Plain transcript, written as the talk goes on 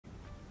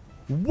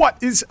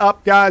What is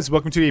up, guys?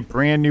 Welcome to a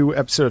brand new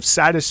episode of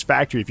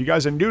Satisfactory. If you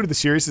guys are new to the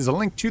series, there's a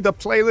link to the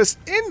playlist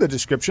in the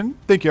description.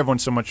 Thank you everyone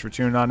so much for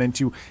tuning on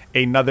into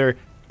another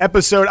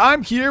episode.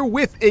 I'm here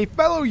with a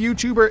fellow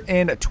YouTuber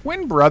and a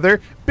twin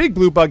brother, Big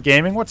Blue Bug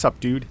Gaming. What's up,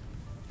 dude?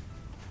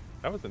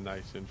 That was a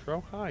nice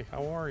intro. Hi,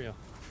 how are you?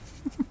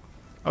 That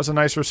was a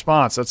nice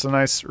response. That's a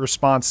nice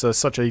response to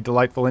such a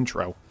delightful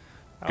intro.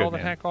 How the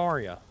heck are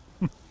you?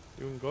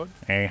 Doing good?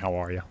 Hey, how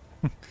are you?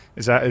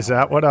 Is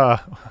that what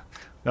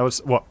that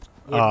was what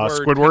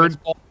Squidward?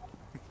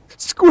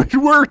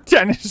 Squidward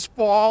tennis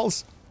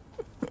balls.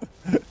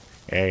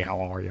 Hey,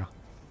 how are you?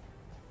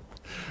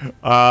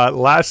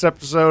 Last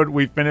episode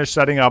we finished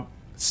setting up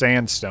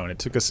sandstone. It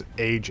took us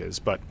ages,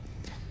 but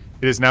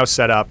it is now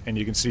set up, and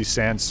you can see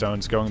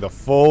sandstone's going the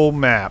full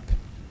map.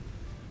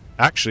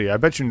 Actually, I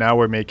bet you now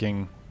we're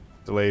making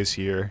delays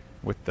here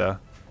with the...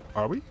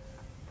 Are we?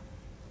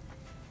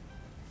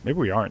 Maybe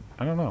we aren't.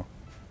 I don't know.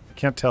 I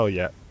can't tell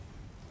yet.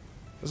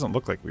 Doesn't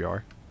look like we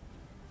are.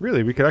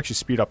 Really, we could actually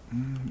speed up...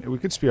 We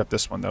could speed up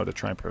this one, though, to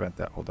try and prevent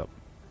that. Hold up.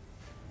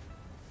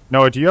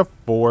 Noah, do you have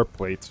 4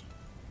 plates?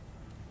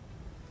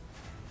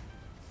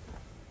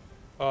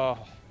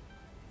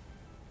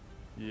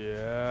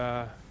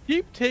 Yeah.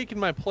 Keep taking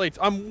my plates.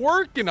 I'm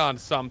working on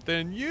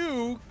something.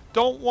 You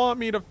don't want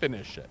me to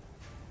finish it.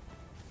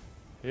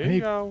 Here you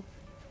go.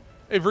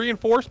 Hey,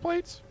 reinforced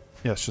plates?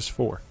 Yes, just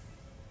 4.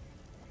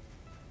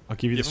 I'll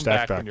give you the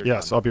stack back.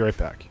 Yes, I'll be right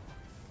back.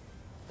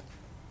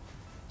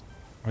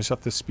 I just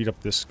have to speed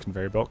up this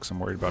conveyor belt because I'm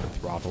worried about it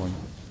throttling.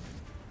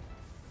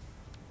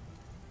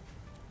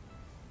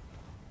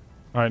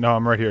 Alright, no,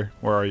 I'm right here.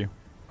 Where are you?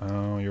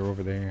 Oh, you're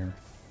over there.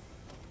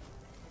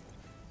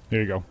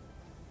 Here you go.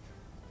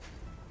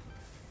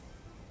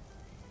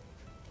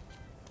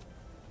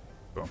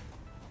 Boom.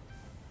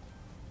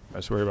 I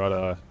just worry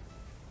about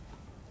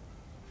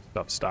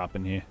stuff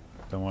stopping here.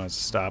 Don't want it to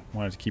stop.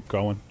 Want it to keep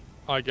going.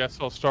 I guess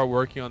I'll start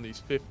working on these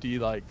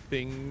 50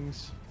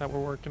 things that we're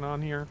working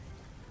on here.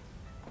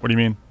 What do you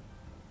mean?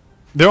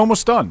 They're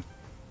almost done.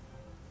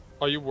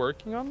 Are you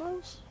working on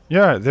those?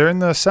 Yeah, they're in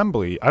the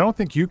assembly. I don't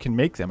think you can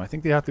make them. I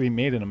think they have to be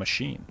made in a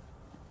machine.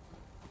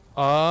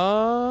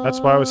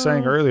 That's why I was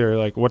saying earlier,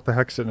 like, what the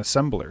heck's an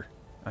assembler?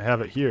 I have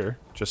it here.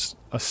 Just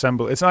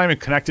assemble. It's not even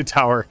connected to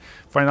our,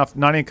 funny enough,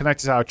 not even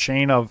connected to our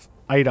chain of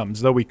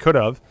items, though we could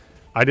have.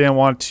 I didn't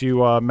want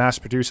to mass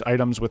produce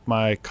items with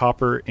my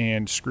copper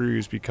and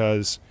screws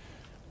because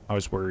I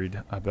was worried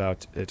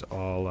about it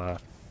all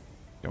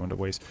going to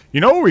waste.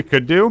 You know what we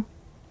could do?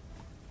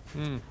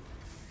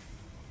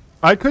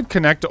 I could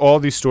connect all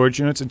these storage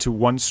units into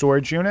one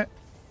storage unit.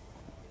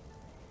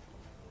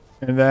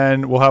 And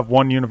then we'll have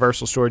one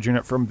universal storage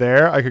unit. From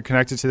there, I could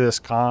connect it to this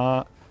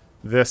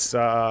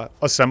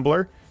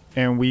assembler.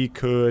 And we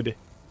could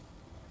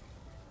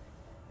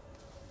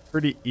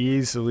pretty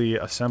easily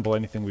assemble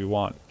anything we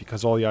want.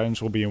 Because all the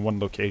items will be in one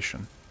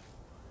location.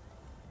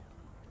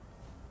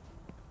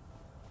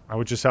 I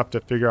would just have to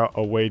figure out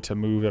a way to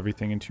move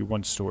everything into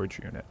one storage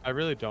unit. I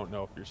really don't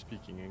know if you're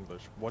speaking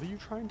English. What are you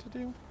trying to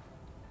do?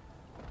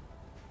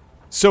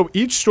 So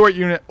each storage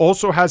unit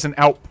also has an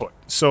output.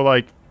 So,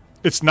 like,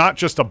 it's not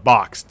just a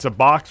box. It's a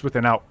box with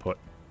an output.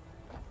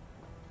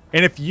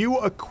 And if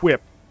you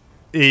equip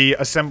a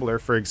assembler,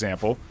 for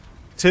example,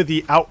 to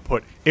the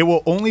output, it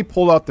will only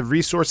pull out the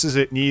resources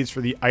it needs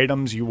for the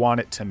items you want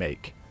it to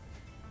make.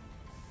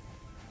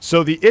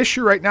 So the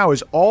issue right now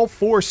is all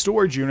 4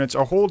 storage units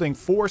are holding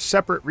 4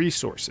 separate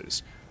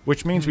resources,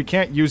 which means we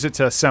can't use it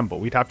to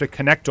assemble. We'd have to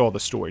connect all the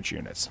storage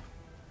units.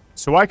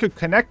 So I could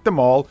connect them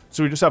all,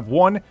 so we just have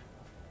one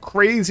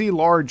crazy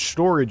large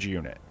storage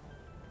unit.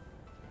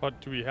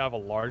 But do we have a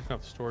large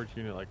enough storage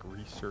unit,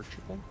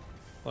 researchable?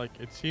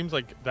 It seems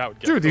like that would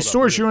get Dude, these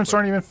storage units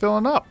aren't even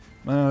filling up.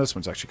 This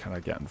one's actually kind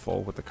of getting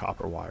full with the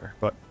copper wire,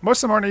 but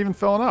most of them aren't even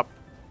filling up.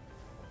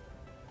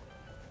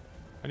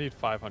 I need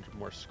 500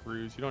 more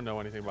screws. You don't know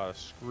anything about a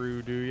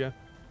screw, do you?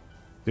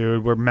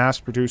 Dude, we're mass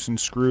producing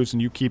screws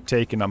and you keep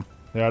taking them.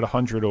 They're at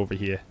 100 over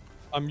here.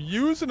 I'm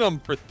using them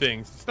for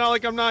things. It's not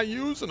like I'm not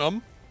using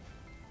them.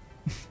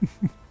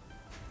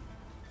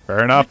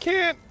 Fair enough.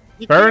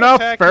 Fair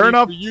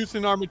enough. We're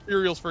using our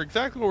materials for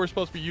exactly what we're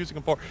supposed to be using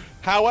them for.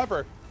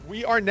 However,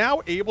 we are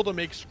now able to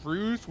make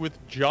screws with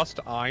just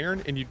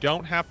iron, and you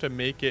don't have to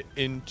make it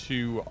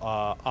into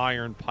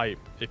iron pipe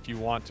if you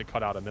want to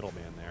cut out a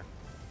middleman there.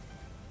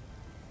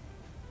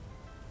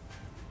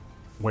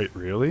 Wait,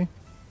 really?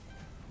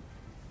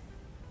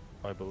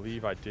 I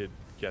believe I did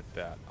get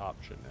that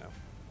option now.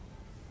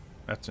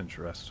 That's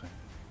interesting.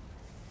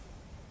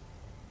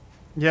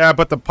 Yeah,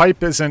 but the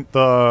pipe isn't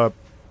the...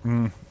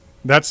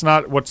 that's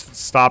not what's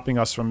stopping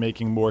us from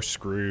making more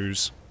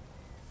screws.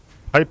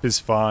 Pipe is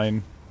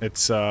fine.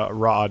 It's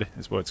rod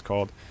is what it's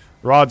called.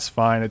 Rod's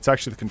fine. It's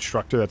actually the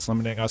constructor that's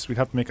limiting us. We'd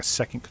have to make a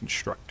second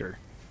constructor.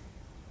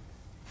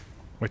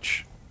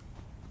 Which,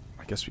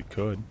 I guess we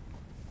could.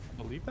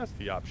 I believe that's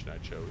the option I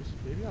chose.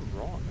 Maybe I'm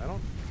wrong. I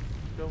don't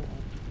go on.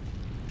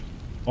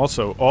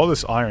 Also, all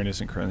this iron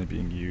isn't currently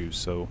being used,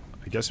 so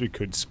I guess we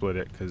could split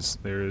it because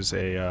there is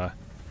a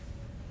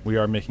we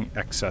are making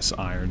excess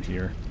iron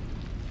here.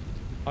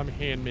 I'm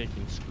hand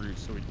making screws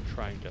so we can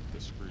try and get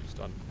the screws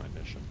done for my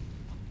mission.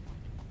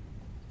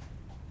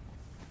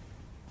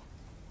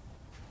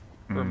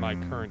 For my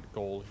current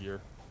goal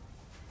here.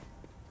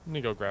 Let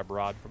me go grab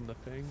rod from the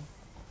thing.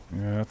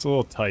 Yeah, it's a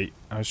little tight.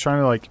 I was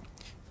trying to, like...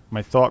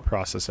 My thought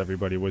process,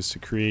 everybody, was to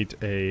create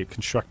a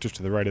constructor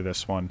to the right of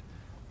this one.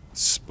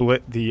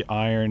 Split the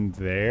iron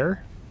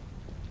there.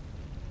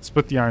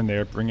 Split the iron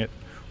there, bring it...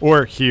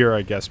 Or here,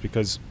 I guess,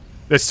 because...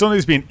 There still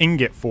needs to be an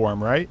ingot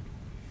form, right?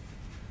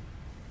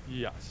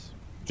 Yes.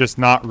 Just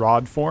not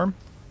rod form?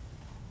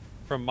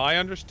 From my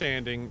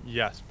understanding,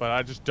 yes, but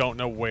I just don't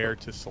know where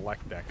to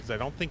select that, because I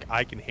don't think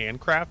I can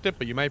handcraft it,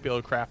 but you might be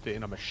able to craft it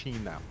in a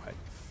machine that way.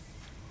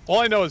 All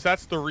I know is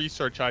that's the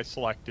research I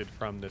selected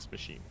from this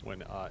machine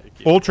when it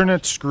gave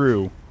Alternate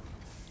screw.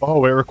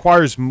 Oh, it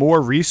requires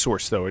more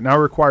resource, though. It now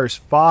requires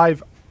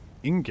 5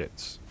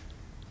 ingots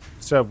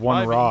instead of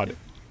 1 rod.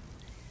 Ingots.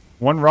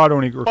 1 rod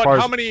only requires... But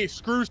how many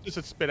screws does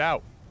it spit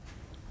out?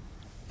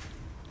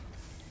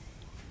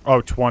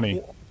 Oh,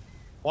 20.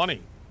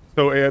 20.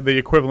 So the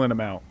equivalent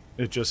amount.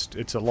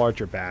 It's a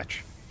larger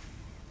batch.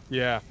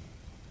 Yeah.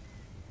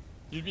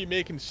 You'd be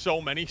making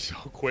so many so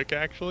quick,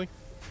 actually.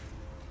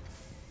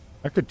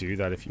 I could do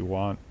that if you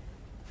want.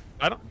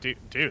 I don't,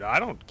 dude, I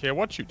don't care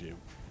what you do.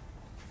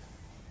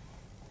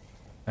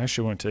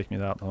 Actually, it wouldn't take me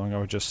that long. I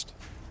would just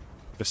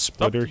a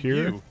splitter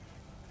here.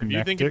 If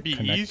you think it'd be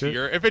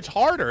easier, if it's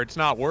harder, it's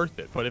not worth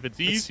it. But if it's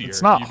easier,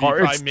 it's not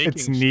hard.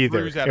 It's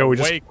neither. At a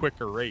way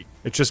quicker rate.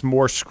 It's just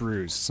more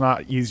screws. It's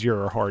not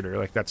easier or harder.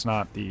 Like that's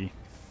not the.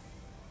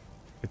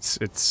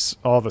 It's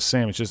all the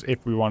same. It's just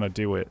if we want to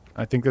do it.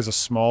 I think there's a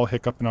small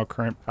hiccup in our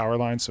current power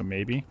line, so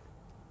maybe.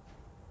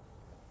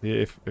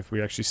 If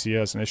we actually see it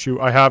as an issue,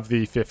 I have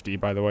the 50.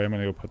 By the way, I'm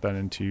gonna go put that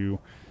into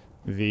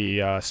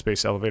the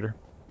space elevator.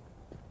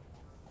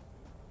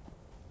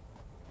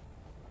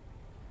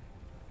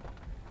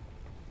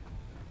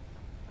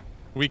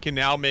 We can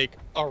now make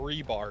a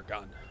rebar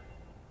gun.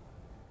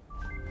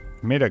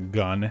 Made a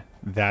gun.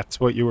 That's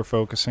what you were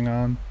focusing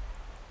on?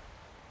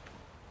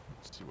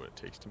 Let's see what it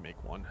takes to make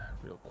one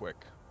real quick.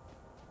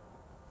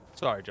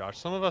 Sorry, Josh.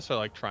 Some of us are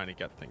like trying to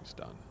get things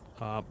done.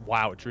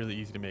 Wow, it's really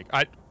easy to make.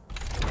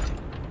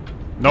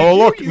 Noah,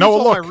 look!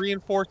 Noah, look! My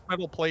reinforced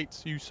metal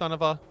plates, you son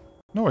of a...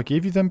 No, I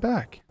gave you them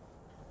back.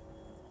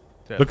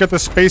 Look at the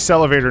space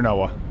elevator,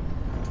 Noah.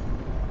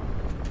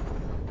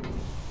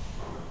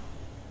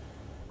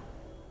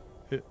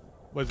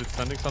 Was it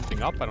sending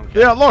something up? I don't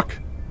care. Yeah, look!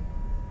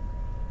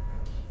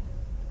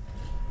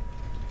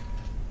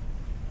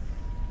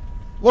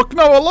 Look,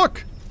 Noah,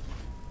 look!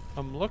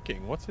 I'm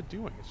looking. What's it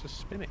doing? It's just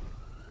spinning.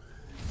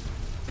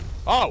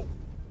 Oh!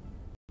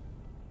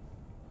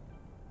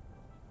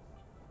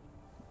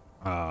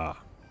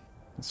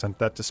 Sent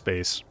that to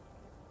space.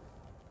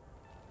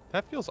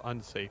 That feels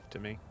unsafe to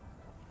me.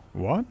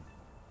 What?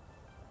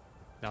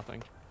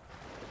 Nothing.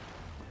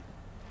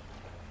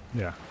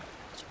 Yeah.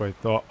 That's what I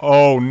thought.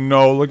 Oh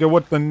no, look at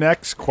what the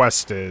next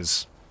quest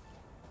is.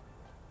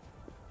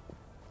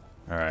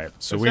 Alright,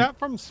 so is that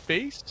from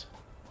space?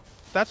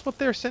 That's what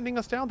they're sending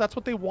us down? That's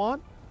what they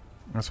want?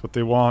 That's what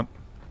they want.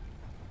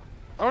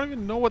 I don't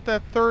even know what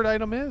that third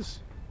item is.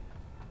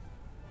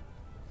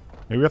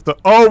 Maybe we have to...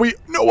 Oh,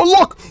 Noah,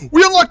 look!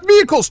 We unlocked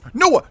vehicles!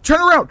 Noah, turn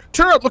around!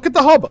 Turn around! Look at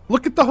the hub!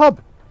 Look at the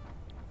hub!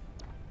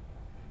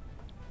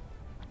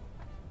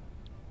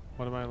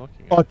 What am I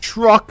looking at? A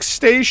truck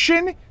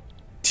station?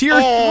 Tier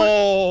 3?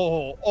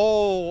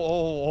 Oh,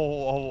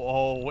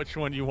 which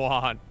one you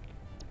want?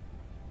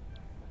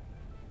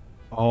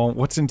 Oh,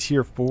 what's in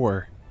Tier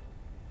 4?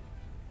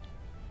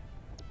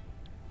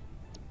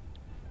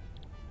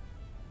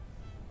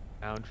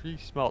 Foundry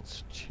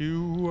smelts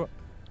 2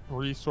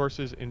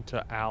 resources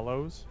into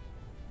aloes.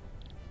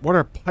 What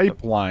are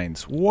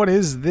pipelines? What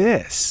is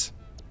this?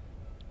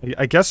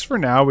 I guess for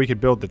now we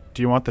could build the...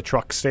 Do you want the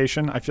truck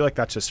station? I feel like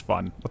that's just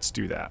fun. Let's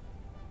do that.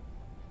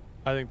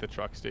 I think the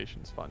truck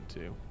station's fun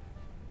too.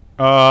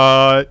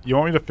 You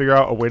want me to figure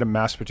out a way to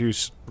mass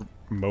produce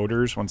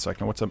motors? 1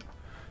 second. What's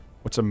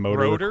a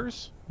motor?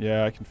 Rotors?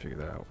 Yeah, I can figure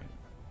that out.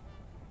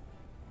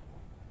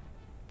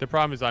 The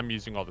problem is I'm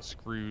using all the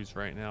screws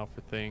right now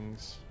for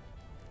things.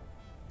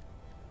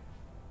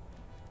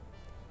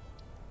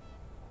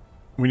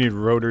 We need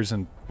rotors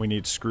and we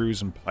need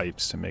screws and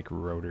pipes to make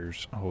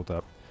rotors. Hold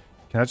up.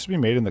 Can that just be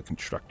made in the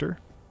constructor?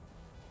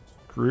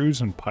 Screws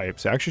and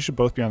pipes. They actually should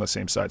both be on the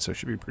same side, so it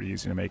should be pretty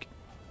easy to make.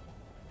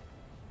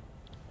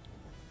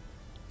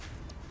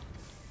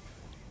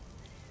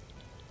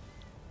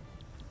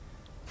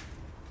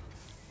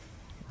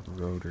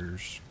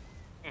 Rotors.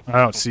 I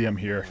don't see them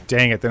here.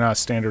 Dang it, they're not a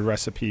standard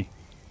recipe.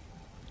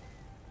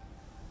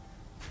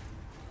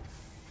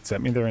 Does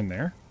that mean they're in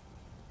there?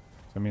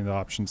 Does that mean the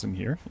option's in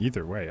here?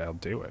 Either way, I'll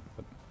do it.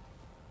 But...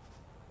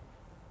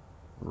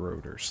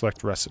 Rotor.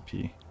 Select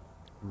recipe.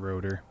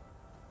 Rotor.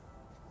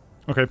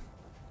 Okay.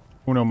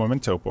 Uno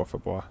momento, por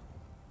favor.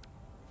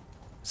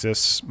 Is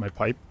this my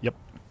pipe? Yep.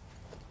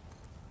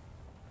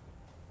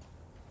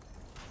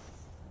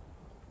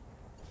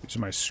 These are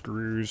my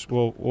screws.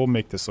 We'll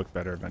make this look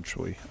better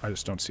eventually. I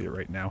just don't see it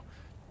right now.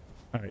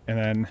 Alright, and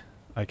then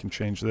I can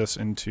change this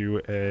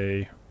into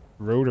a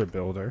rotor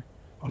builder.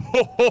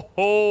 Ho, ho,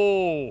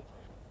 ho.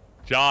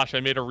 Josh, I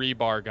made a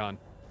rebar gun.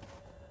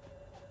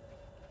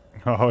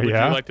 Oh, Would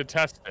yeah? you like to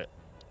test it?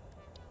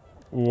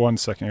 1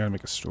 second. I gotta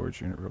make a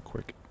storage unit real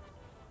quick.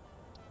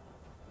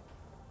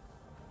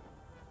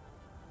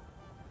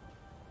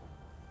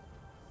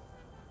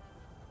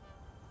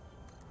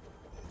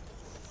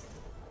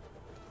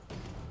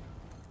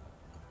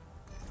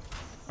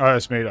 I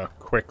just made a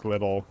quick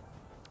little...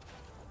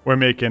 We're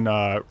making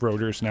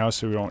rotors now,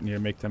 so we don't need to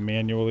make them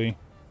manually.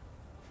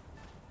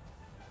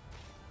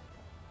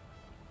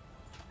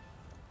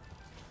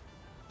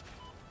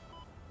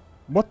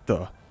 What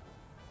the?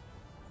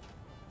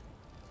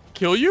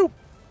 Kill you?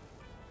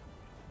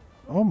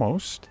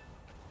 Almost.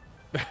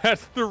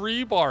 That's the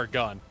rebar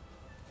gun.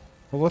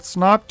 Well, let's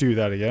not do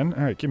that again.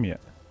 Alright, give me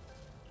it.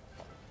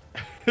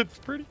 It's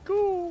pretty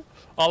cool.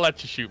 I'll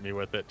let you shoot me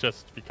with it,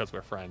 just because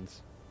we're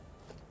friends.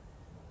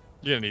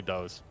 You're gonna need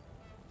those.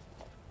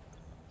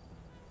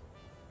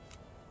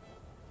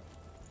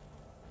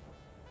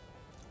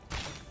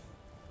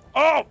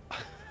 Oh! I'm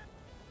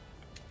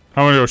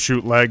gonna go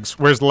shoot legs.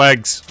 Where's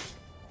legs?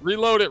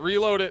 Reload it,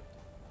 reload it.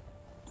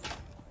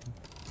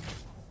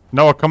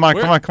 Noah, come on,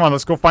 come on, come on.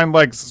 Let's go find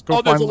legs. Let's go Oh,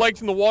 find there's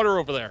legs in the water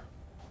over there.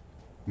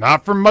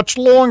 Not for much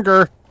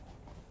longer.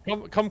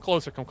 Come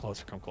closer, come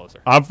closer, come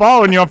closer. I'm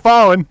following you, I'm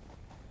following.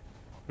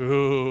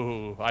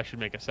 Ooh, I should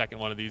make a second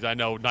one of these. I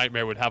know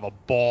Nightmare would have a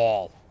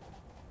ball.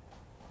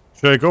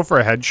 Should I go for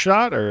a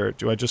headshot, or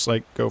do I just,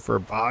 like, go for a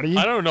body?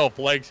 I don't know if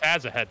Legs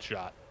has a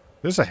headshot.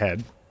 There's a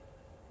head.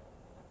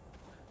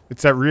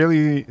 It's that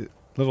really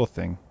little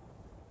thing.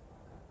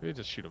 Maybe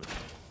just shoot him.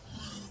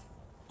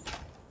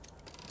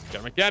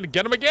 Get him again,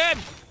 get him again!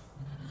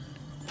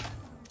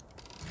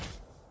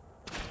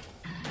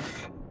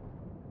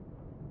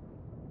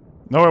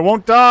 No, it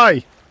won't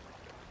die.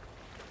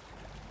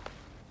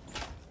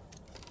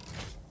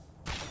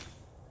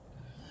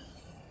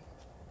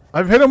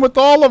 I've hit him with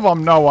all of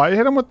them. No, I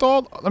hit him with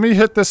all... Let me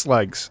hit this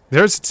legs.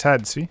 There's its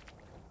head, see?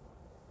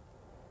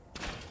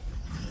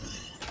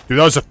 Dude,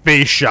 that was a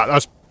face shot. That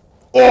was...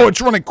 Oh,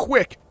 it's running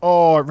quick.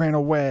 Oh, it ran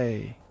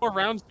away. What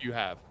rounds do you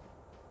have?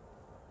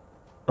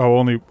 Oh,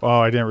 only...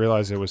 Oh, I didn't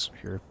realize it was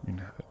here. You can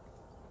have it.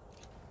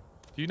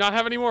 Do you not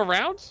have any more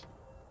rounds?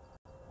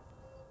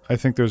 I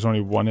think there's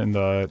only one in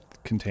the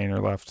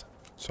container left.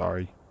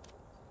 Sorry.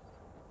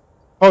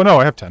 Oh, no,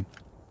 I have 10.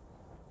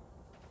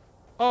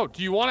 Oh,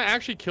 do you want to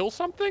actually kill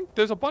something?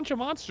 There's a bunch of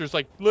monsters,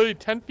 like, literally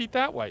 10 feet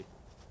that way.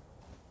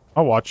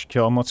 I'll watch.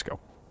 Kill him. Let's go.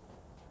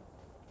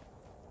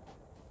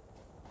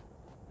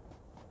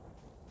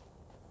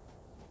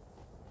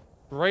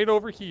 Right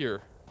over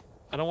here.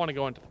 I don't want to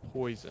go into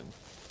poison.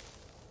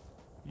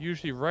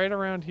 Usually right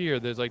around here,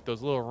 there's, like,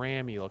 those little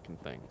rammy-looking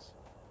things.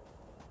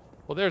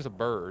 Well, there's a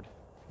bird.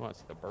 You want to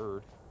see the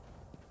bird?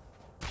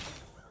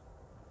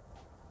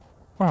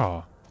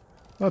 Oh,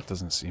 that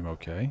doesn't seem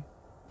okay.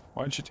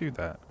 Why'd you do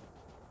that?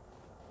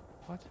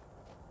 What?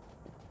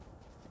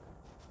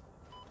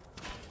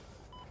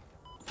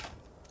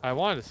 I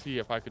wanted to see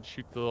if I could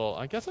shoot the little...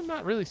 I guess I'm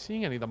not really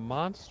seeing any of the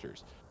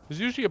monsters. There's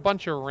usually a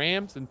bunch of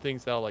rams and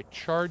things that'll, like,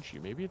 charge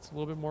you. Maybe it's a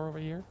little bit more over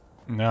here?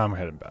 Now I'm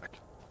heading back.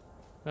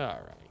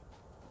 Alright.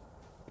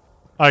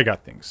 I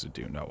got things to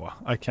do, Noah.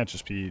 I can't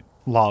just be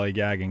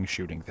lollygagging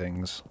shooting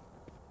things.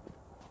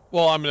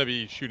 Well, I'm going to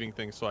be shooting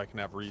things so I can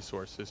have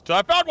resources.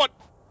 I found one!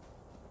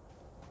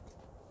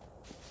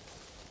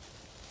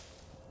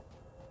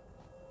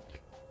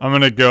 I'm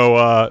going to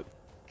go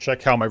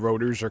check how my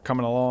rotors are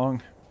coming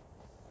along.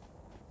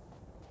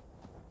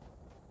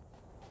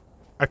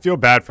 I feel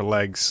bad for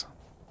Legs.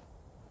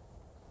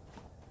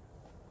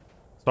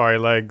 Sorry,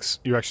 Legs.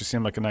 You actually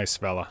seem like a nice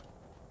fella.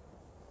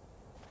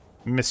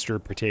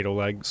 Mr. Potato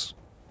Legs.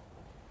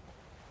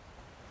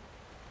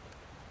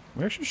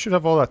 We actually should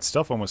have all that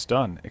stuff almost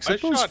done.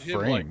 Except those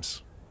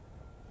frames.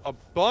 Like, a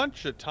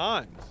bunch of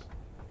times.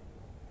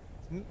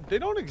 They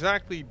don't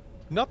exactly...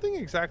 Nothing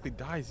exactly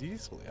dies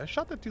easily. I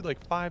shot that dude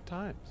like 5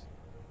 times.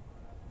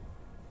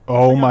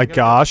 Oh my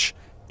gosh.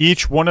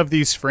 Each one of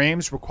these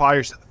frames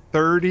requires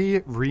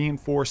 30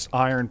 reinforced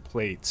iron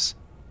plates.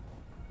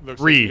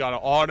 Looks 3. Like you gotta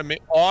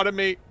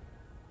automate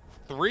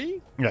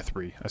 3? Yeah,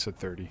 3. I said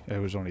 30. It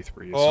was only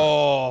 3.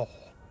 Oh.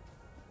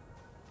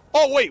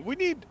 Oh, wait. We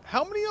need...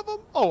 How many of them?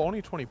 Oh,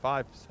 only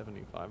 25.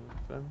 75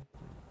 of them.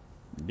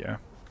 Yeah.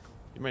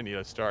 You might need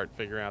to start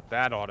figuring out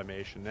that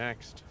automation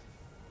next.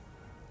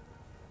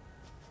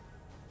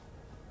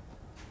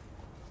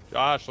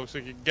 Josh, looks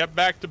like you can get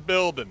back to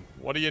building.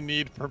 What do you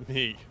need from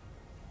me?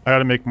 I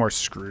gotta make more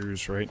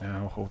screws right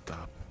now. Hold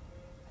up.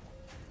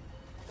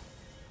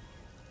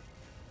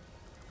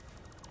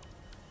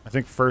 I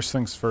think first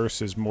things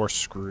first is more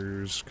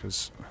screws,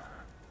 because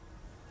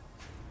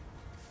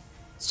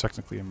it's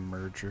technically a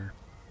merger.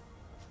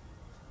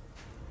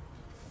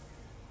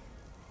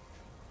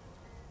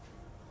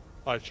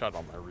 I shot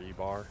on my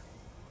rebar.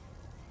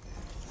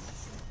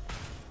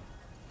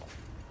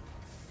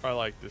 I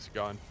like this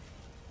gun.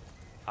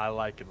 I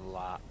like it a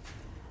lot.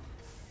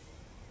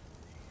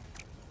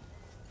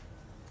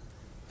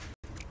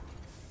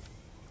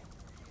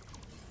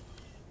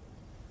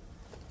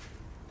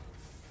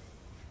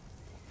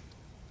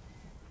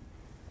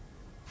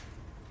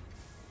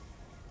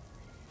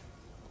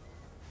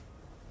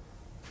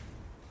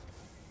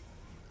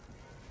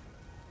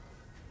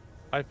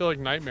 I feel like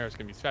Nightmare's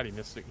gonna be sad.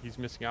 He's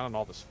missing out on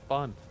all this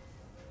fun.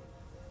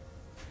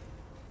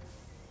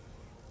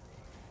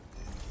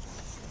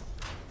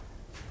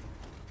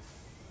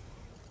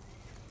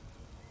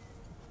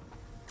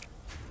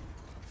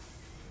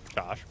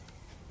 Josh.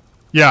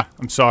 Yeah,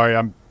 I'm sorry.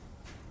 I'm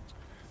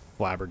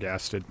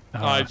flabbergasted.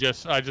 I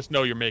just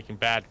know you're making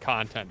bad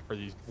content for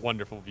these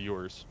wonderful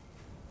viewers.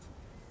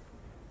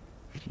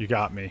 You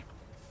got me.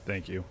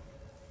 Thank you.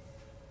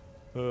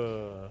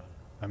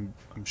 I'm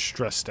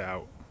stressed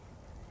out.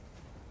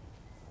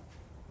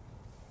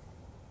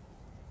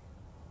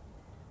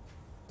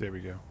 There we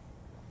go.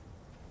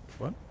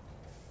 What?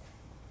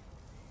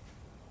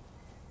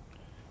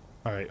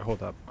 All right,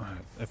 hold up. All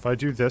right. If I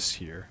do this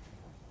here,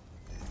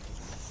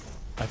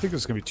 I think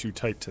it's gonna be too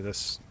tight to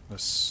this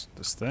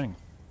thing.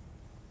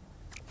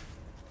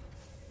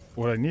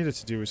 What I needed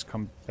to do is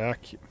come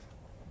back here.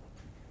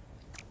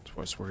 That's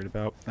what I was worried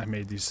about. I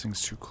made these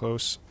things too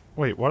close.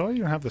 Wait, why do I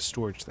even have the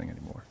storage thing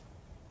anymore?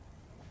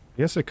 I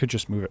guess I could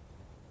just move it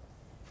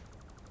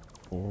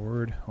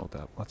forward. Hold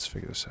up, let's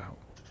figure this out.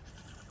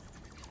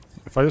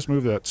 If I just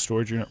move that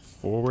storage unit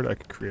forward, I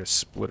could create a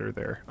splitter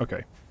there.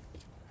 Okay.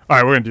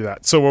 Alright, we're going to do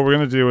that. So what we're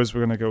going to do is we're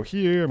going to go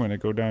here. I'm going to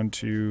go down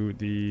to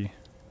the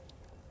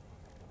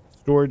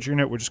storage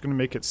unit. We're just going to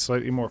make it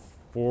slightly more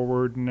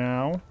forward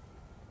now.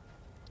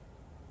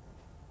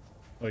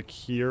 Like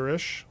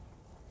here-ish.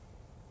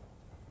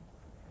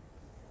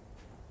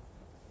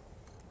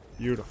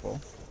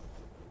 Beautiful.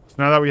 So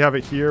now that we have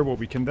it here, what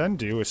we can then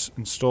do is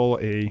install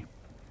a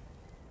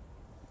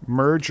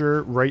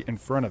merger right in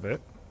front of it.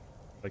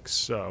 Like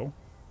so.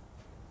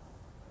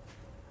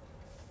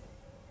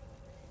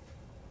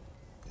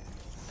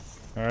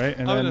 Alright,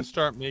 and I'm then... gonna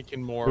start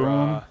making more,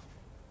 boom.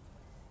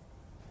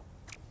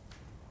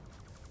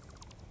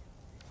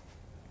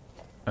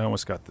 I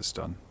almost got this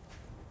done.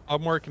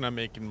 I'm working on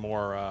making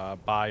more,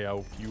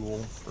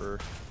 biofuel for...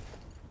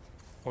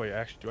 Oh wait,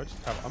 actually,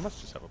 I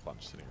must just have a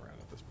bunch sitting around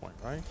at this point,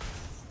 right?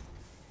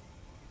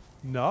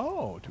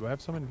 No! Do I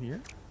have some in here?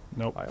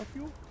 Nope.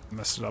 Biofuel?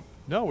 Messed it up.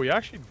 No, we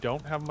actually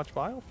don't have much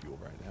biofuel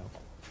right now.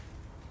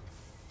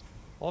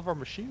 All of our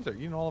machines are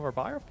eating all of our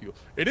biofuel.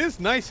 It is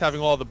nice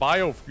having all the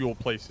biofuel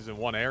places in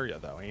one area,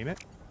 though, ain't it?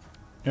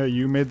 Yeah,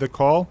 you made the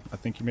call. I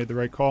think you made the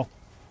right call.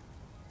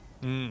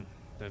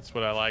 That's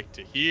what I like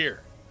to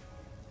hear.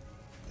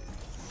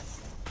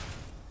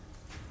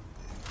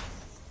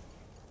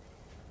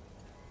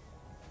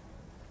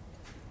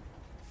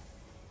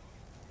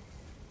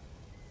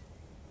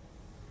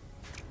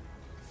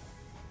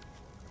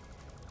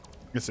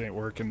 This ain't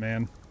working,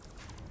 man.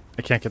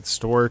 I can't get this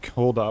to work.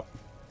 Hold up.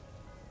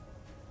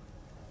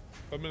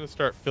 I'm gonna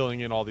start filling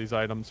in all these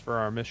items for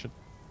our mission.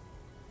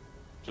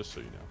 Just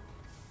so you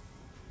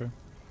know. Okay.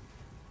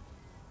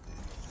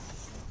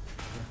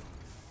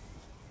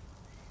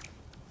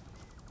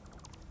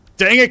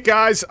 Dang it,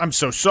 guys! I'm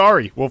so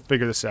sorry. We'll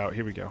figure this out.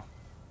 Here we go.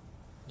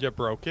 You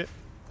broke it?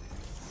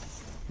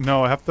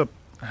 No, I had to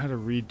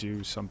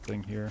redo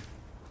something here.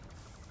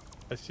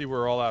 I see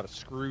we're all out of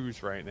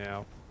screws right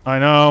now. I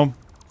know.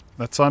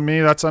 That's on me.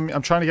 That's on me.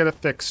 I'm trying to get it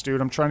fixed,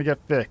 dude. I'm trying to get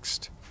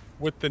fixed.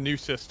 With the new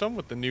system?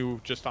 With the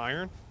new just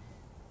iron?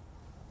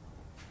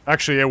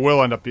 Actually, it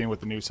will end up being with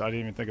the new. So I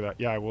didn't even think of that.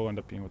 Yeah, I will end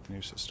up being with the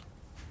new system.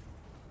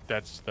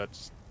 That's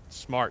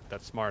smart.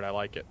 That's smart. I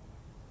like it.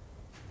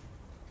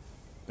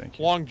 Thank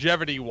you.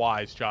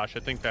 Longevity-wise, Josh, I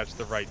think that's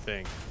the right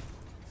thing.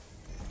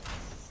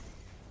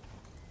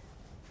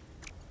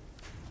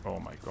 Oh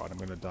my god, I'm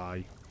gonna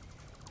die.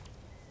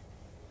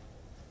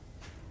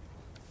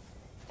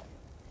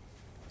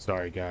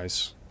 Sorry,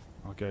 guys.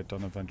 I'll get it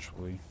done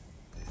eventually.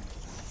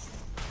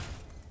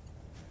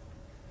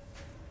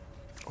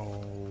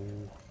 Oh.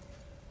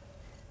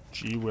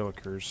 Gee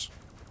willikers.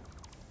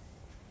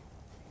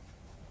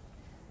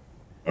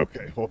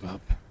 Okay, hold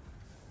up.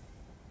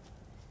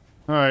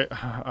 Alright,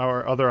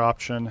 our other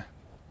option.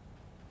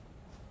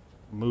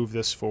 Move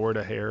this forward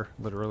a hair,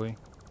 literally.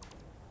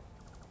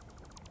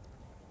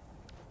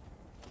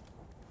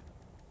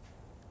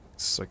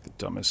 It's like the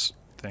dumbest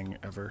thing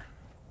ever.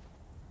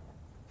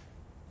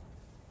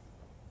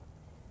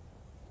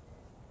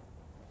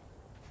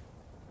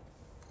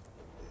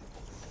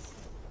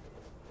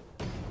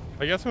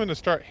 I guess I'm going to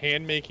start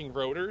hand-making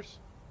rotors.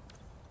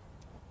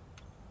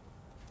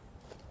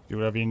 Do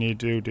whatever you need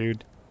to do,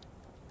 dude.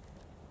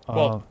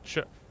 Well,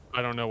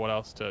 I don't know what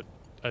else to...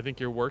 I think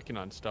you're working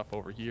on stuff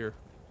over here.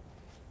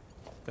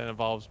 That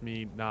involves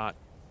me not...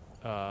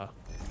 that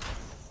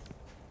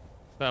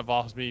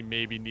involves me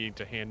maybe needing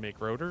to hand-make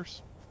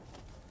rotors.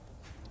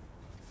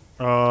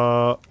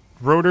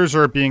 Rotors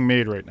are being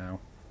made right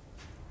now.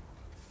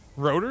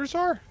 Rotors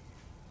are?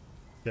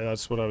 Yeah,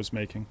 that's what I was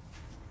making.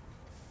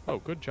 Oh,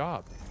 good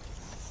job.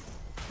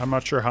 I'm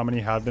not sure how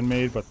many have been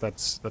made, but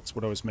that's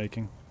what I was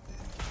making.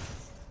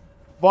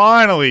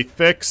 Finally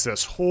fix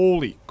this.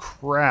 Holy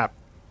crap.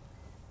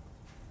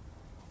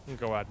 I'm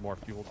gonna go add more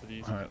fuel to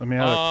these. Alright, let me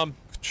add a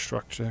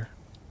structure.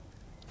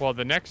 Well,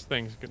 the next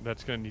thing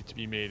that's gonna need to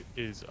be made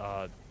is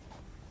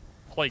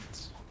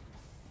plates.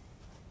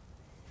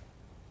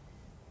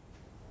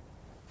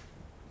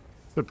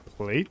 The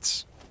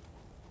plates?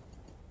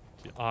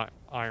 The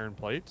iron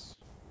plates.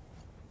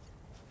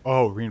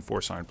 Oh,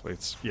 reinforced iron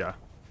plates. Yeah.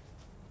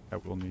 I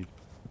will need.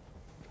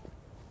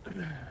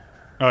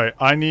 Alright,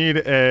 I need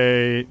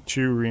a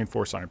 2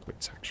 reinforced iron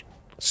plate section.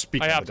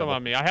 Speaking I have some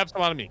on me. I have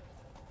some on me.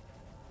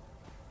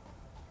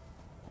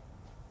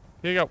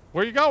 Here you go.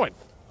 Where are you going?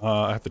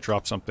 I have to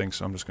drop something,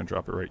 so I'm just gonna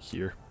drop it right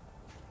here.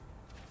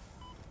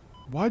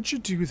 Why'd you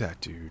do that,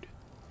 dude?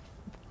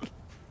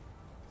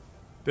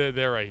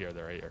 They're right here.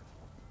 They're right here.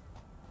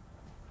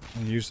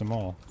 I used them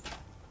all.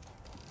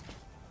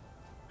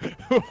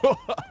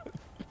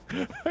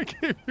 I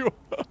gave you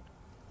a...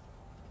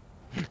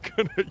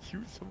 Gonna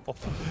use them all.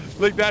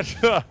 Like, that's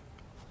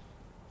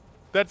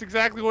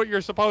exactly what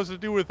you're supposed to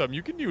do with them.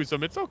 You can use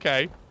them. It's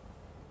okay.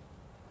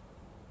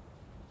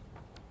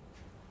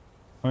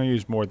 I'm gonna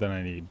use more than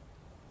I need.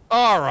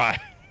 All right.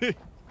 I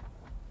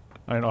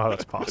don't know how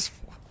that's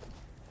possible.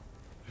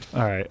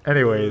 Alright,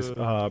 anyways,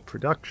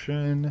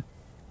 production.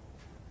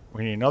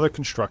 We need another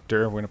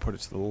constructor. We're gonna put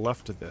it to the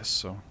left of this,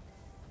 so...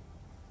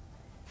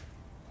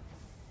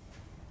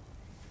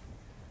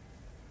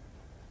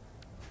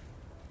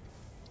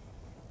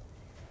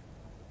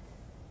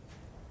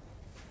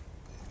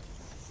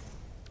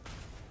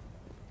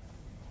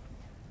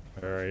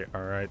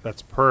 Alright,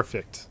 that's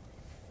perfect.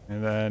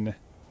 And then...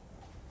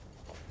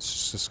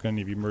 it's just gonna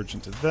need to be merged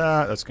into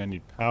that. That's gonna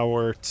need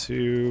power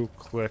too.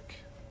 Click.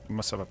 We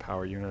must have a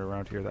power unit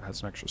around here that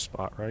has an extra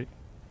spot, right?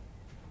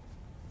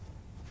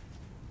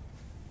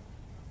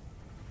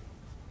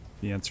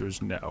 The answer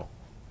is no.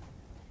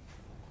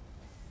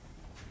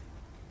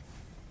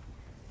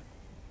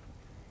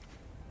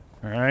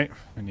 Alright,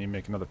 I need to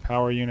make another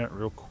power unit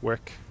real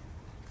quick.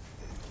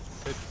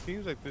 It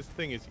seems like this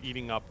thing is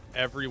eating up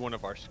every one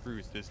of our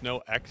screws. There's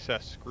no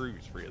excess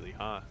screws, really,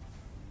 huh?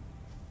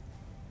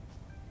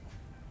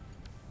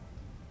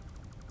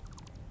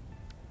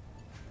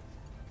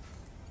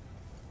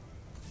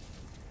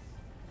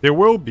 There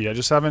will be. I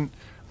just haven't...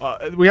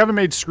 we haven't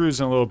made screws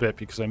in a little bit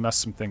because I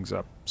messed some things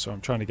up. So I'm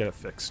trying to get it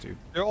fixed, dude.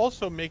 They're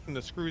also making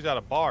the screws out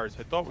of bars.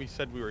 I thought we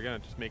said we were going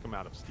to just make them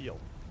out of steel.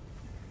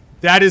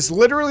 That is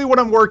literally what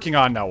I'm working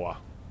on, Noah.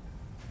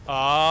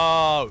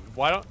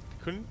 Why don't...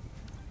 couldn't...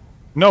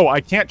 No,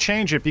 I can't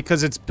change it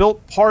because it's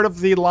built part of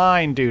the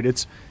line, dude.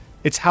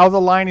 It's how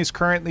the line is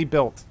currently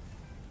built.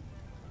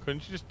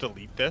 Couldn't you just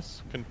delete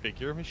this?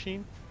 Configure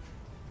machine?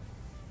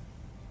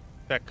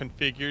 That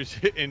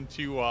configures it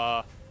into,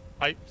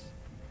 pipes?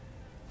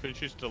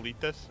 Couldn't you just delete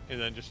this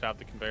and then just have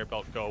the conveyor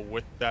belt go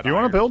with that you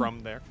want to build from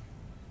there?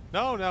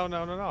 No.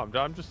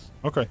 I'm just...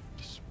 Okay.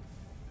 Just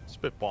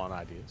spitballing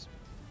ideas.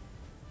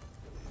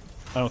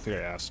 I don't think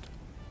I asked.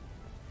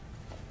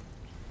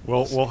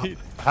 We'll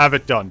have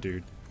it done,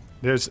 dude.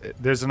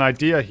 There's an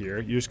idea here.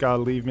 You just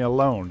gotta leave me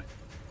alone.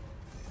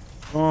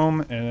 Boom,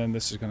 and then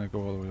this is gonna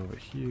go all the way over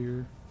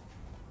here.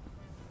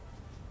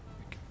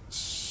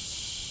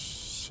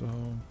 So...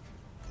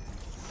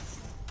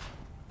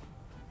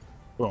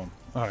 boom.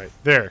 Alright,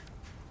 there.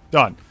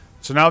 Done.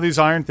 So now these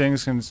iron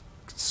things can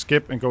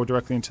skip and go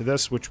directly into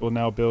this, which will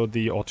now build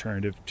the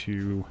alternative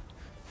to...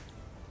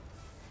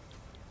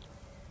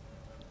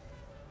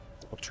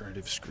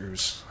 alternative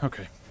screws.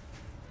 Okay.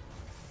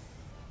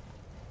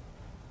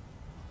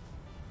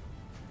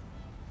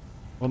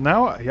 Well,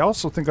 now I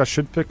also think I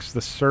should fix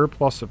the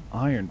surplus of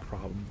iron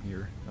problem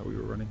here that we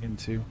were running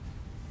into.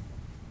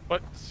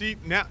 But see,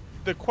 now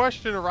the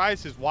question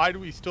arises, why do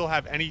we still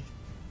have any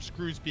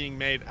screws being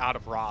made out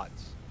of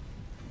rods?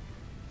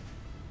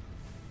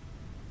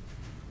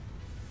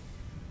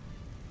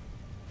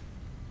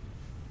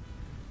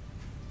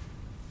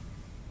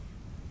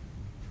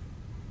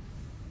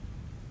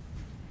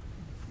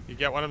 You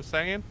get what I'm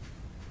saying?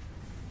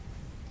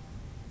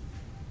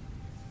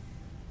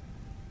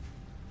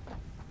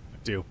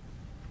 Do.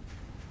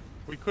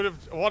 We could have...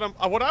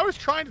 what I was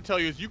trying to tell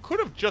you is you could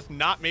have just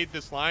not made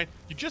this line.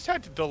 You just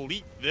had to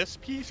delete this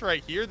piece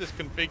right here, this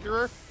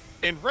configurer,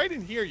 and right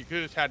in here you could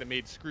have just had it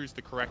made screws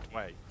the correct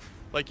way.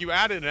 Like, you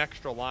added an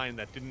extra line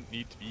that didn't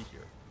need to be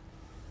here.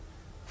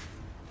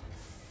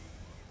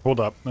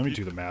 Hold up. Let me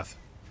do the math.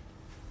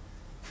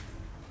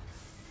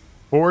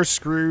 4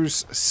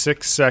 screws,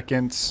 6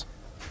 seconds.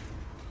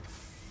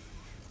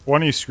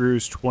 20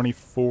 screws,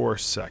 24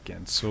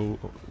 seconds. So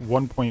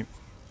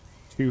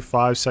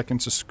 1.25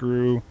 seconds a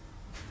screw.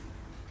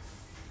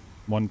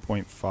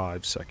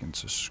 1.5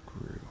 seconds a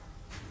screw.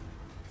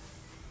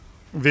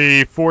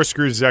 The 4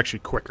 screws is actually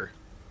quicker.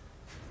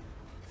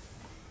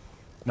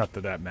 Not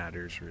that that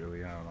matters,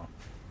 really. I don't know.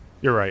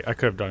 You're right. I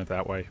could have done it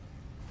that way.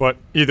 But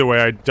either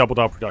way, I doubled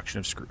out production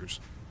of screws.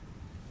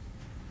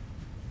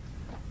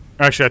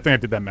 Actually, I think I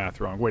did that math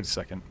wrong. Wait a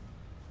second.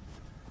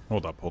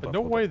 Hold up.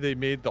 No way they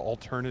made the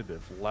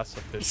alternative less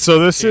efficient. So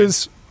this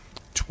is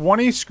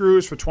 20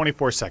 screws for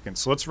 24 seconds.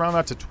 So let's round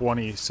that to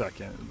 20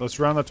 seconds. Let's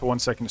round that to 1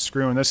 second a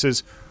screw. And this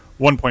is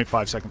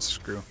 1.5 seconds a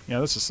screw. Yeah,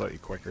 this is slightly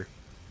quicker.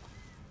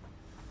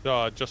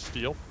 Just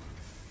steel?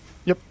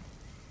 Yep.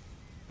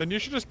 Then you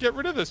should just get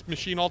rid of this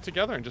machine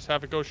altogether and just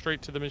have it go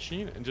straight to the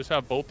machine and just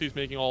have both these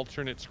making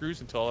alternate screws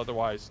until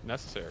otherwise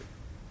necessary.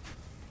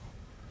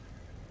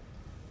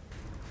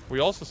 We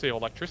also save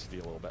electricity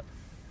a little bit.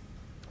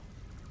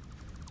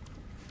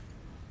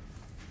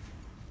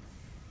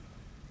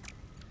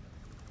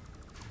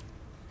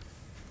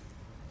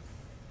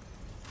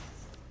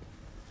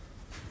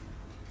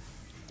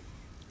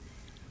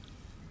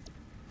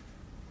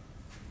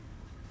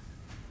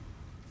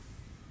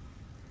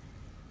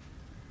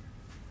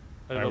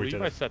 I don't know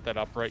if I set that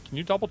up right. Can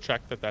you double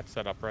check that that's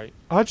set up right?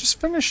 I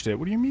just finished it.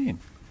 What do you mean?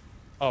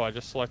 Oh, I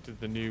just selected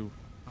the new...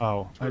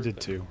 Oh, I did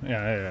too.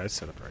 Yeah, I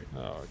set it right.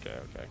 Oh, okay.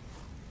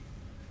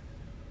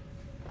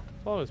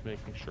 Well, I was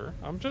making sure.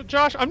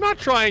 Josh, I'm not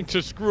trying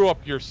to screw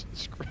up your...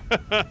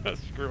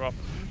 screw up.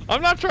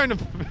 I'm not trying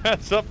to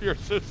mess up your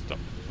system.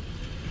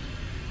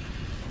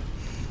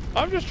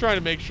 I'm just trying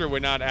to make sure we're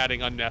not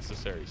adding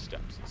unnecessary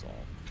steps, is all.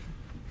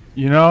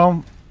 You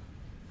know,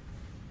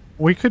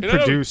 we could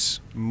produce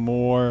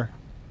more...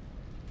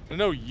 I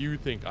know you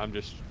think I'm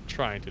just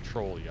trying to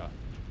troll you.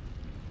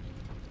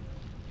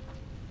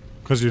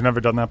 Because you've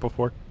never done that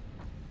before?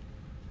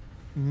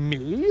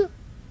 Me?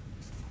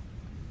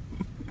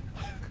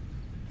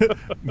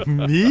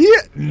 Me?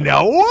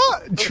 No?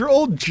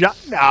 Troll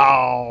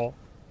No.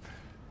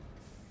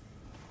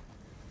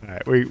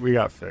 Alright, we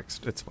got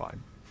fixed. It's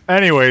fine.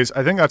 Anyways,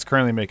 I think that's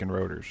currently making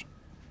rotors.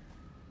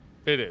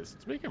 It is.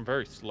 It's making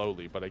very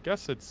slowly, but I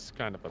guess it's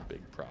kind of a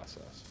big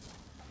process.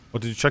 Well,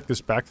 did you check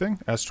this back thing?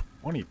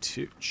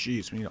 S22.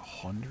 Jeez, we need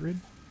 100?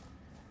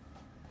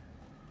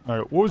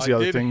 Alright, what was the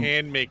other thing? I did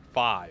hand make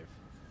 5.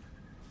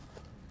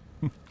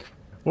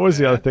 What was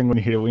the other thing we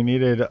needed? We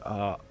needed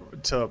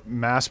to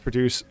mass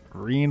produce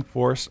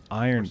reinforced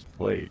iron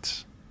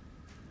plates.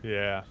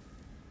 Yeah.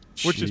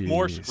 Jeez. Which is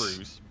more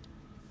screws.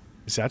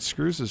 Is that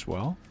screws as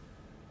well?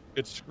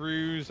 It's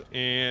screws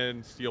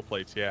and steel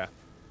plates, yeah.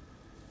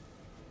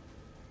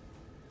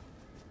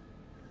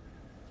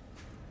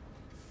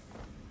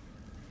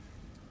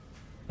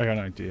 I got an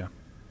idea.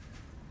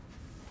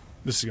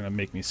 This is going to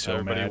make me so mad.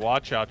 Everybody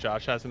watch out.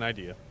 Josh has an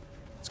idea.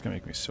 It's going to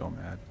make me so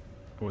mad.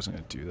 I wasn't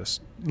going to do this.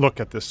 Look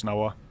at this,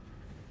 Noah.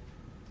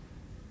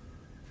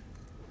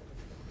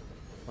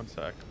 One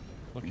sec.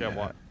 Look at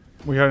what?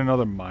 We had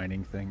another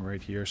mining thing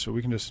right here, so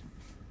we can just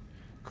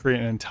create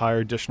an entire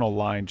additional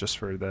line just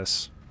for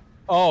this.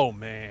 Oh,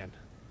 man.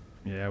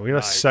 Yeah, we got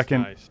a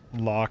second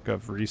lock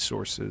of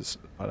resources,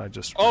 but I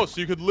just... Oh,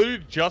 so you could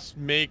literally just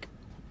make...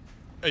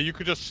 you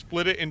could just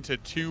split it into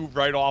 2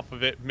 right off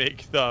of it,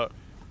 make the...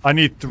 I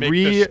need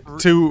 3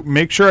 to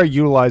make sure I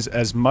utilize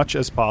as much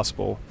as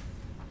possible.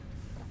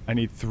 I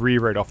need 3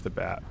 right off the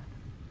bat,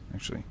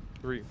 actually.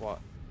 3 what?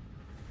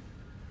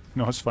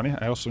 No, it's funny.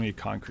 I also need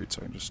concrete,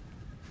 so I can just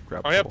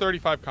grab I have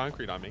 35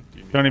 concrete on me.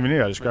 Don't even need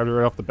it. I just grabbed it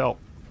right off the belt.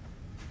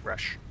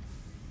 Fresh.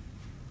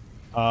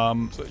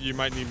 So you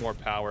might need more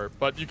power,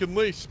 but you can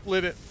literally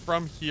split it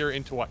from here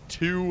into what?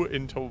 2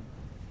 into...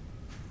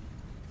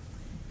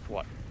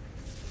 What?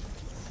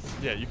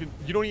 Yeah, you can.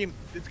 You don't even.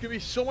 It's gonna be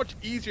so much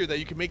easier that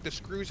you can make the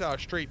screws out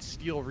of straight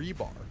steel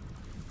rebar.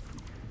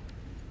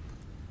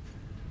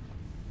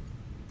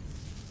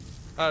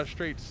 Out of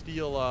straight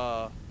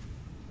steel,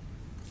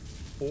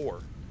 4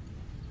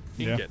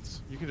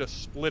 ingots. You can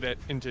just split it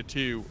into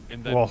 2,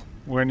 and then. Well,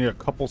 we're gonna need a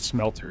couple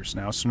smelters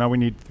now, so now we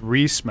need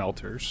 3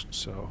 smelters.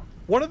 So.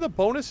 One of the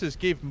bonuses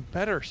gave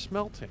better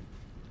smelting.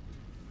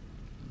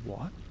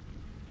 What?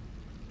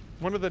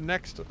 One of the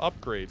next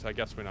upgrades. I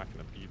guess we're not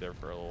gonna be there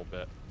for a little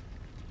bit.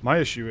 My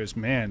issue is,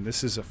 man,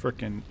 this is a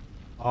freaking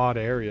odd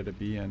area to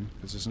be in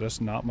because there's just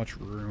not much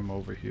room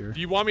over here. Do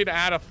you want me to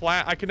add a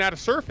flat? I can add a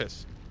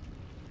surface.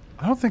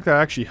 I don't think that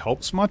actually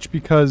helps much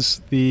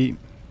because the...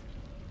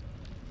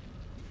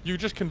 You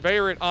just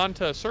conveyor it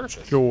onto a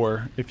surface.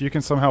 Sure. If you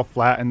can somehow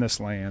flatten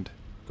this land,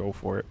 go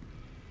for it.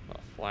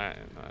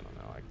 Flatten? I don't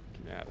know. I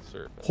can add a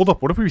surface. Hold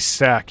up. What if we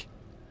stack?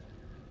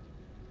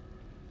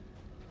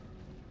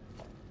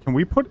 Can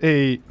we put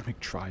a... Let me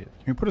try it.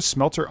 Can we put a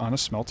smelter on a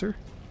smelter?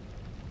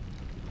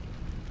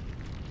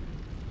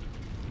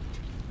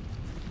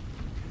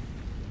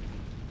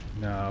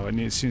 No,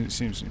 it seems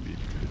to be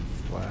pretty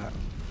flat.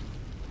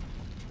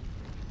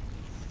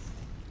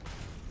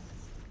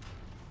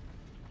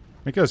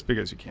 Make it as big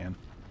as you can.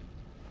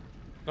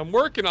 I'm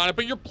working on it,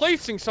 but you're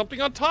placing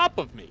something on top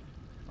of me.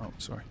 Oh,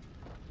 sorry.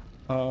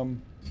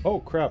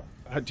 Oh, crap.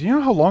 Do you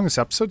know how long this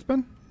episode's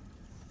been?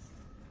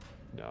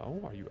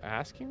 No. Are you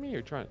asking me or are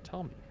you trying to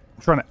tell me?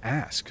 I'm trying to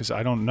ask, because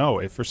I don't know.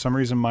 If for some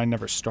reason mine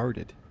never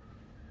started.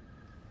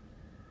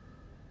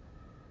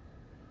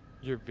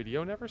 Your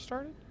video never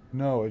started?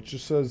 No, it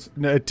just says...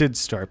 No, it did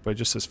start, but it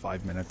just says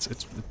 5 minutes.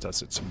 It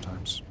does it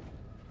sometimes.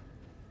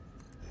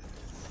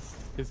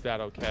 Is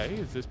that okay?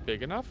 Is this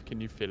big enough? Can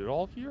you fit it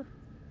all here?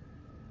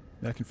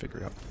 Yeah, I can figure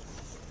it out.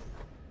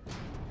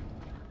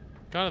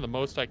 Kind of the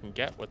most I can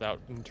get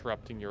without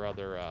interrupting your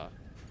other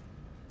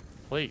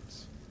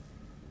plates.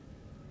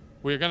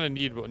 We're going to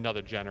need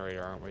another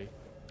generator, aren't we?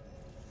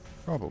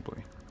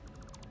 Probably.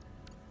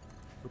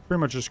 We're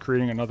pretty much just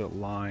creating another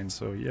line,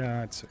 so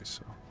yeah, I'd say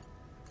so.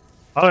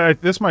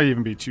 This might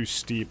even be too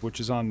steep,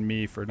 which is on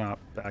me for not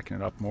backing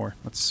it up more.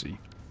 Let's see.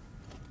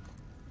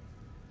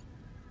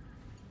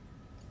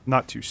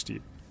 Not too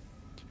steep.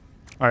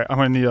 Alright, I'm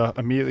going to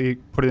immediately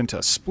put it into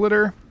a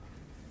splitter.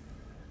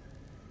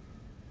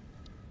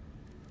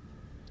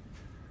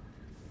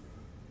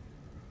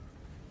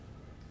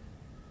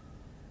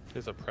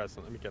 There's a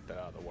present. Let me get that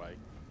out of the way.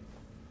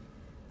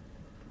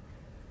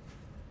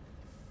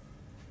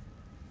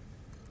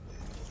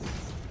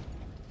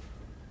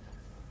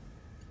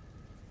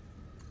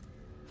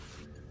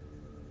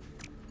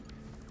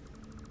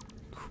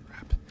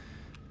 Crap.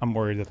 I'm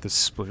worried that this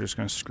splitter's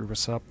going to screw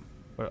us up,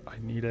 but I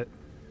need it.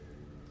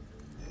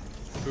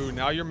 Ooh,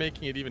 now you're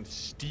making it even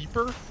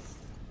steeper?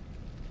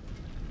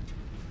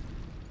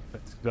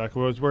 That's exactly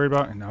what I was worried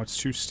about, and now it's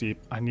too steep.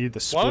 I need the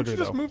splitter, Why don't you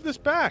just though. move this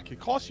back? It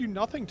costs you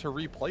nothing to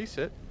replace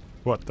it.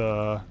 What,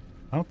 the...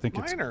 I don't think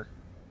Minor.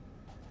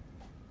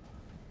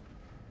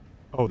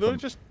 Oh,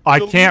 Just I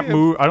can't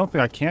move... I don't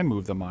think I can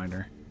move the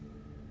miner.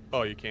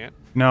 Oh, you can't?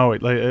 No,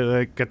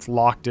 it gets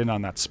locked in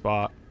on that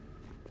spot.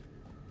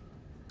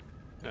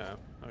 No.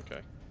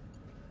 Okay.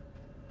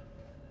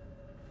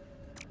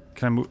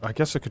 Can I move... I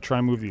guess I could try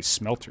and move these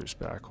smelters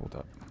back. Hold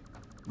up.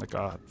 Like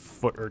a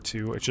foot or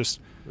two. It's just...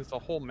 There's a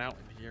whole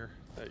mountain here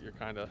that you're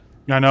kind of...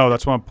 I know,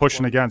 that's what I'm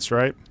pushing against,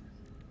 right?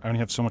 I only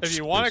have so much If you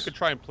space. want, I could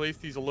try and place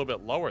these a little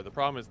bit lower. The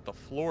problem is the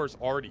floor's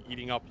already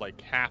eating up like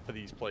half of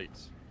these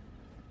plates.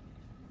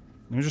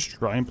 Let me just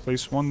try and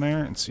place one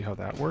there and see how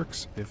that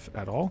works, if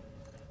at all.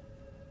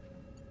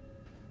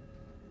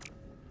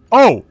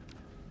 Oh!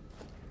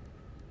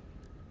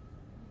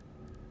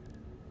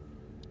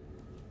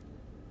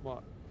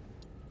 What?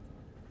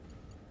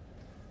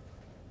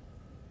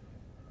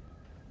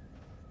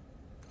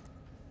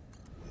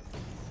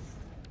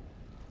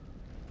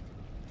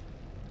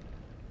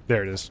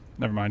 There it is.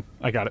 Never mind.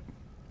 I got it.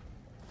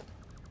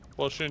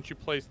 Well, shouldn't you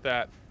place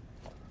that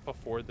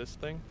before this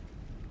thing?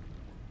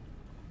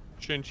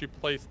 Shouldn't you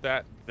place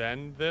that,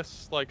 then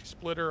this, like,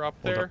 splitter up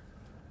Hold there? up.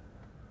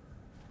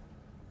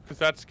 Because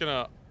that's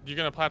gonna... You're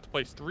gonna have to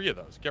place 3 of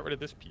those. Get rid of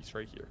this piece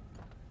right here.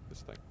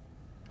 This thing.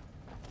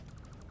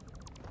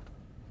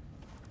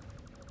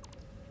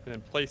 And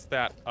then place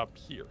that up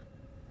here.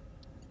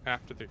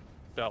 After the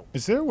belt.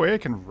 Is there a way I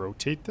can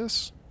rotate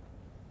this?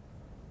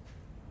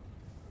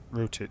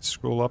 Rotate.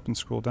 Scroll up and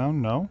scroll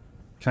down? No?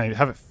 Can I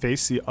have it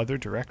face the other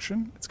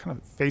direction? It's kind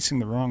of facing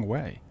the wrong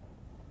way.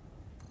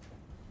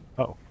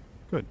 Oh.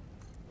 Good.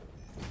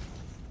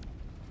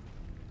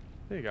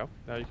 There you go.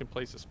 Now you can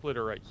place a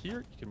splitter right here.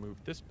 You can move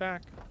this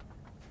back.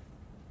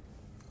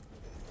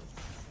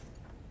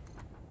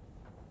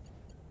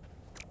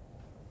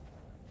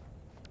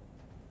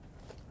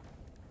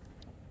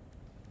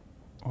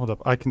 Hold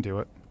up. I can do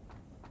it.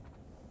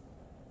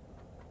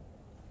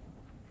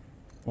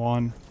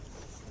 1,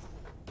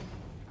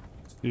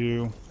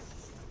 2.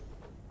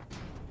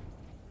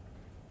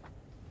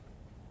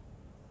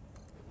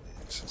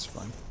 This is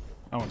fine.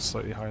 I went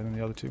slightly higher than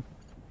the other 2.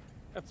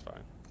 That's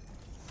fine.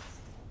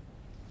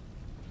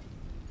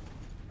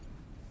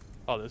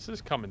 Oh, this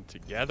is coming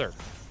together.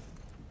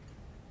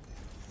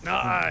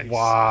 Nice.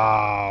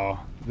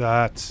 Wow.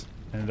 That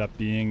ended up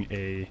being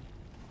a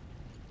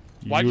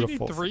Why'd you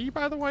beautiful... need 3,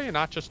 by the way, and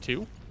not just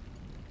 2?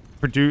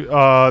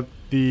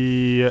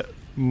 The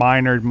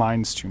miner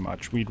mines too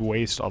much. We'd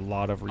waste a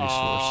lot of resource.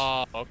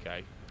 Oh,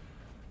 okay.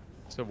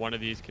 So one of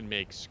these can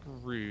make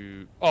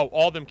screw... Oh,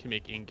 all of them can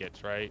make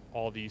ingots, right?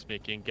 All these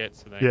make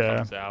ingots, and then it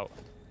comes out.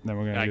 Then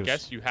we're gonna And I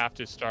guess you have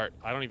to start...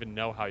 I don't even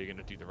know how you're going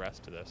to do the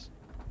rest of this.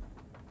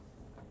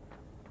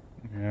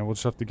 Yeah, we'll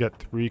just have to get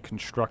 3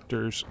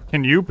 constructors.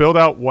 Can you build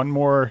out one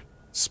more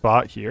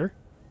spot here?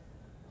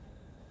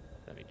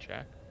 Let me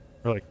check.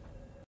 Or like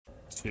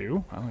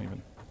 2? I don't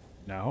even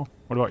know.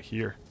 What about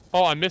here?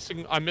 Oh, I'm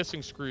missing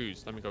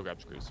screws. Let me go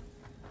grab screws.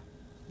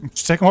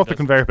 Just take them off the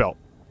conveyor belt.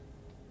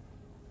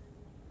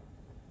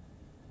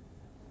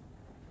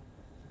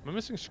 Am I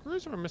missing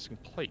screws or am I missing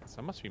plates?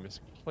 I must be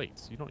missing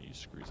plates. You don't use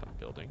screws on a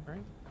building,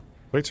 right?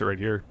 Plates are right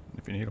here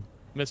if you need them.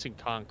 Missing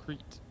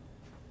concrete.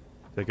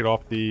 Take it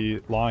off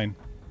the line.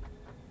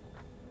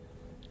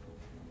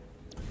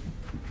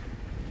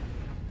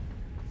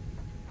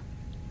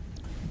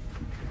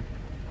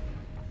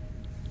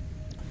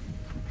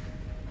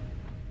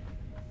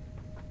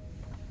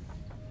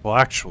 Well,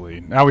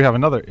 actually, now we have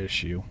another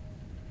issue.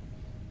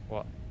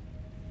 What?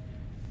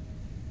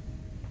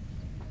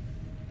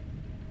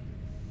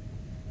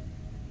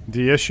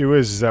 The issue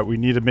is that we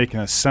need to make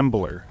an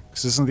assembler.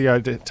 Because isn't the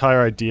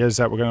entire idea is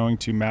that we're going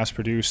to mass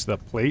produce the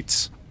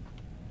plates?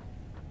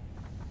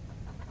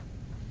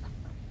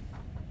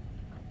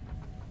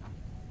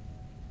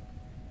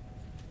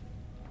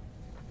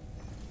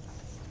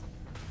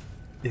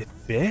 It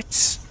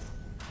fits?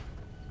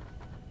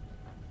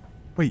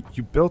 Wait,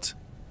 you built...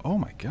 Oh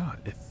my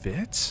god, it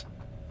fits?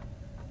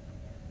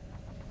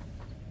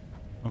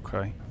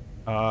 Okay.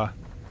 Alright,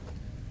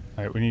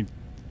 we need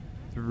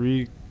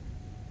 3... Do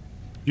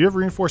you have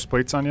reinforced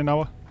plates on you,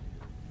 Noah?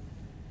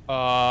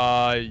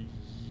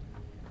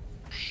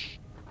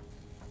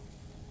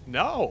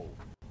 No.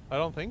 I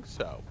don't think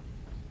so.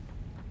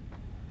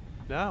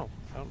 No,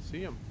 I don't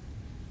see them.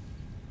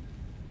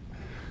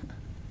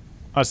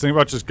 I was thinking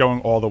about just going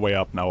all the way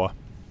up, Noah.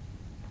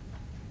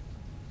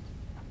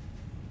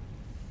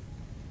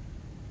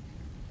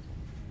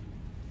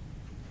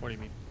 What do you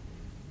mean?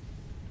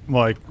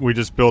 Like, we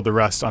just build the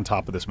rest on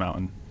top of this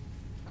mountain.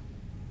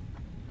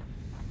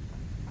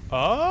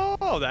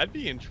 Oh, that'd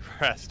be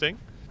interesting.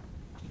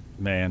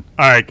 Man.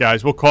 All right,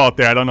 guys. We'll call it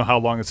there. I don't know how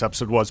long this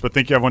episode was, but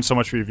thank you everyone so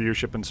much for your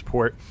viewership and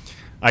support.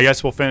 I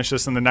guess we'll finish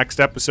this in the next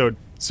episode.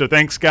 So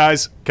thanks,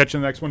 guys. Catch you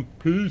in the next one.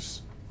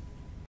 Peace.